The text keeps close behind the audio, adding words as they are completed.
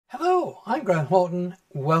Hello, I'm Graham Horton.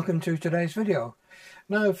 Welcome to today's video.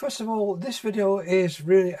 Now, first of all, this video is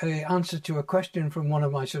really an answer to a question from one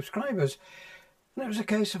of my subscribers. And it was a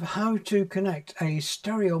case of how to connect a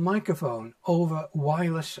stereo microphone over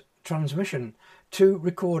wireless transmission to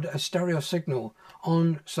record a stereo signal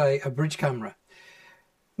on, say, a bridge camera.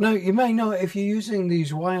 Now, you may know if you're using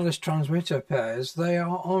these wireless transmitter pairs, they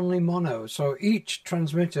are only mono. So each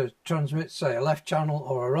transmitter transmits, say, a left channel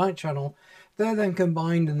or a right channel. They're then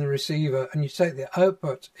combined in the receiver and you take the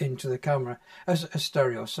output into the camera as a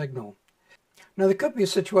stereo signal. Now, there could be a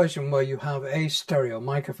situation where you have a stereo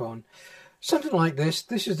microphone. Something like this.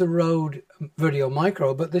 This is the Rode Video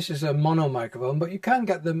Micro, but this is a mono microphone, but you can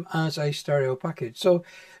get them as a stereo package. So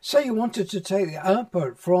say you wanted to take the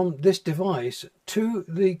output from this device to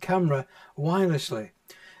the camera wirelessly,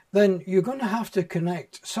 then you're going to have to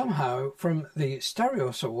connect somehow from the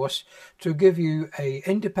stereo source to give you a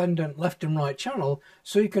independent left and right channel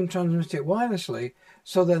so you can transmit it wirelessly,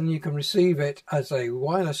 so then you can receive it as a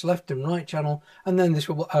wireless left and right channel, and then this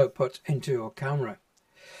will output into your camera.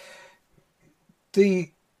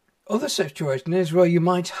 The other situation is where you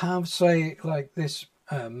might have, say, like this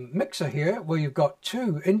mixer here, where you've got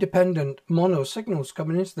two independent mono signals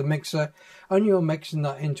coming into the mixer and you're mixing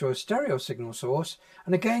that into a stereo signal source,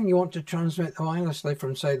 and again you want to transmit wirelessly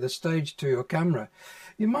from, say, the stage to your camera.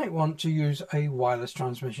 You might want to use a wireless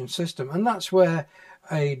transmission system, and that's where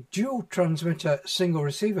a dual transmitter single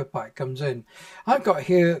receiver pack comes in. I've got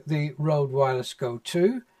here the Rode Wireless Go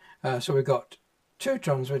 2, so we've got two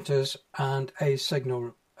transmitters and a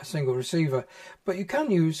single receiver, but you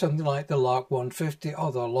can use something like the Lark 150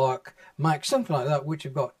 or the Lark Max, something like that, which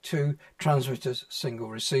have got two transmitters, single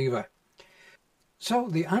receiver. So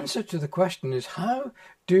the answer to the question is, how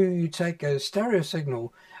do you take a stereo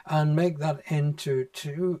signal and make that into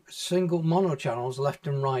two single mono channels left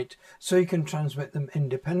and right so you can transmit them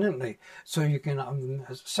independently, so you can have them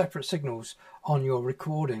as separate signals on your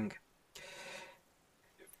recording?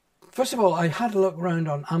 First of all, I had a look around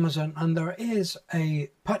on Amazon, and there is a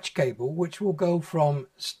patch cable which will go from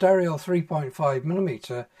stereo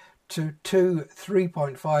 3.5mm to two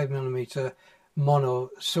 3.5mm mono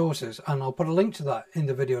sources, and I'll put a link to that in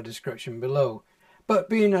the video description below. But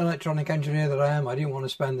being an electronic engineer that I am, I didn't want to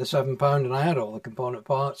spend the £7, and I had all the component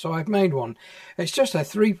parts, so I've made one. It's just a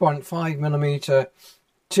 3.5mm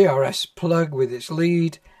TRS plug with its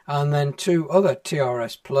lead, and then two other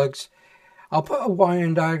TRS plugs. I'll put a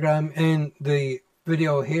wiring diagram in the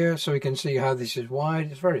video here so you can see how this is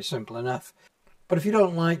wired. It's very simple enough. But if you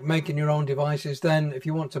don't like making your own devices, then if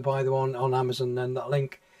you want to buy the one on Amazon, then that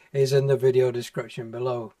link is in the video description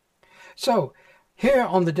below. So here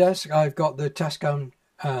on the desk I've got the Tascam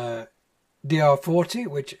DR40,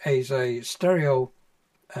 which is a stereo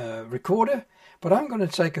recorder, but I'm going to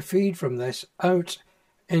take a feed from this out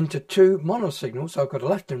into two mono signals. So I've got a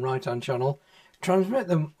left and right hand channel, transmit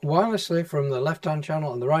them wirelessly from the left hand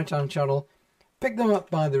channel and the right hand channel, pick them up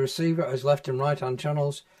by the receiver as left and right hand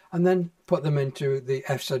channels, and then put them into the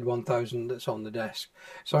FZ1000 that's on the desk.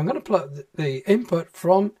 So I'm going to plug the input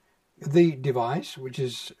from the device, which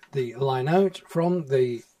is the line out from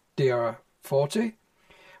the DR40.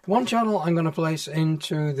 One channel I'm going to place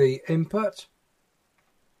into the input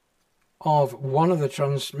of one of the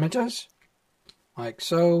transmitters, like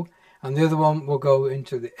so, and the other one will go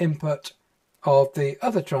into the input of the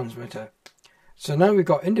other transmitter. So now we've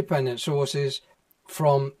got independent sources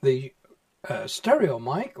from the stereo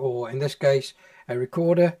mic, or in this case a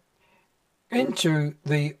recorder, into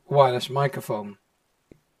the wireless microphone.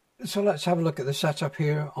 So let's have a look at the setup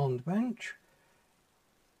here on the bench.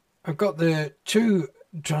 I've got the two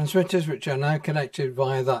transmitters which are now connected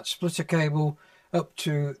via that splitter cable up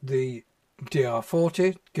to the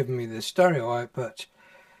DR40, giving me the stereo output.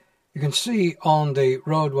 You can see on the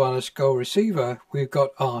Rode Wireless Go receiver we've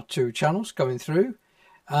got our two channels coming through,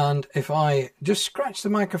 and if I just scratch the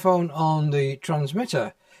microphone on the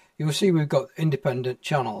transmitter, you will see we've got independent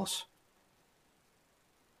channels.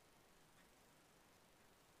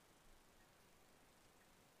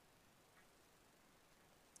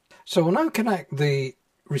 So we'll now connect the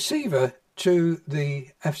receiver to the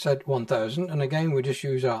FZ1000, and again we just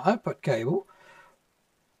use our output cable,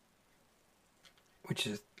 which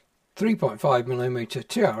is 3.5mm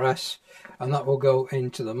TRS, and that will go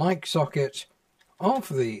into the mic socket of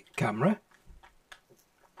the camera.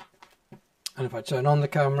 And if I turn on the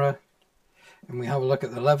camera and we have a look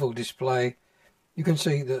at the level display, you can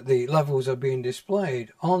see that the levels are being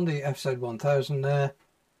displayed on the FZ1000 there.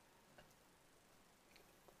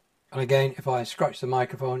 And again, if I scratch the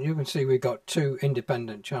microphone, you can see we've got two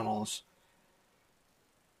independent channels.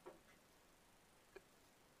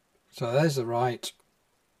 So there's the right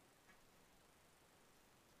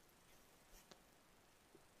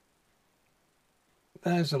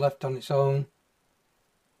There's the left on its own.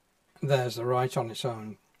 There's the right on its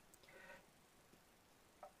own.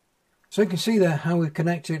 So you can see there how we've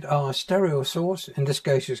connected our stereo source. In this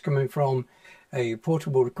case it's coming from a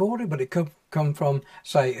portable recorder, but it could come from,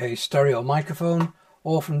 say, a stereo microphone,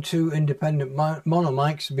 or from two independent mono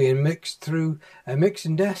mics being mixed through a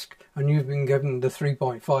mixing desk, and you've been given the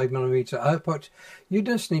 3.5mm output. You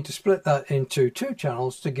just need to split that into two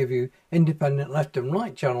channels to give you independent left and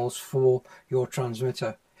right channels for your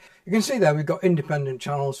transmitter. You can see there we've got independent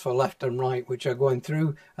channels for left and right, which are going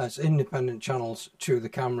through as independent channels to the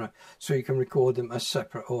camera, so you can record them as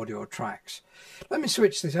separate audio tracks. Let me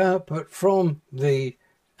switch this output from the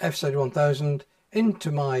FZ1000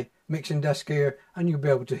 into my mixing desk here, and you'll be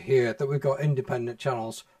able to hear that we've got independent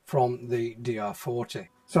channels from the DR40.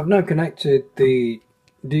 So I've now connected the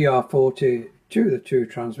DR40 to the two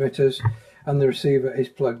transmitters, and the receiver is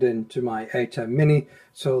plugged into my A10 Mini,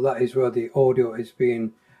 so that is where the audio is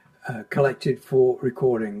being collected for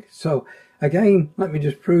recording. So again, let me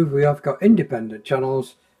just prove we have got independent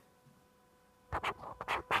channels.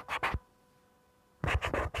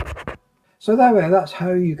 So that way, that's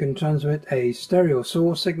how you can transmit a stereo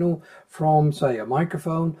source signal from, say, a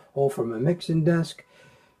microphone or from a mixing desk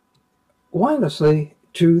wirelessly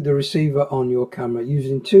to the receiver on your camera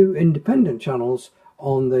using two independent channels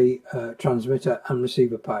on the transmitter and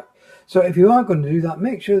receiver pack. So if you are going to do that,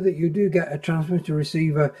 make sure that you do get a transmitter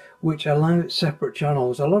receiver which allows separate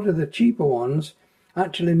channels. A lot of the cheaper ones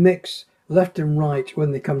actually mix left and right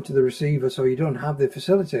when they come to the receiver, so you don't have the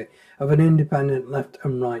facility of an independent left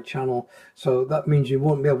and right channel. So that means you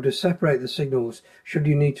won't be able to separate the signals should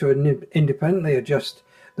you need to independently adjust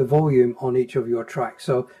the volume on each of your tracks.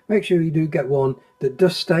 So make sure you do get one that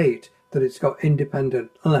does state that it's got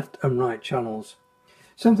independent left and right channels.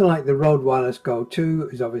 Something like the Rode Wireless Go 2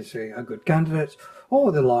 is obviously a good candidate,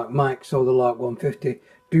 or the Lark Max or the Lark 150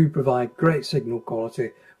 do provide great signal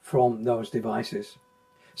quality from those devices.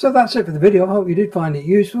 So that's it for the video. I hope you did find it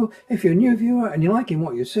useful. If you're a new viewer and you're liking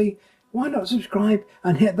what you see, why not subscribe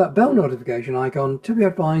and hit that bell notification icon to be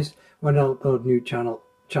advised when I upload new channel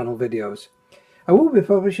videos. I will be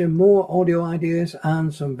publishing more audio ideas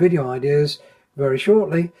and some video ideas very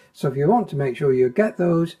shortly, so if you want to make sure you get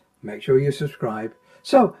those, make sure you subscribe.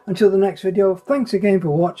 So until the next video, thanks again for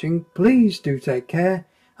watching. Please do take care,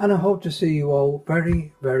 and I hope to see you all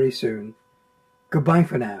very, very soon. Goodbye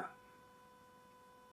for now.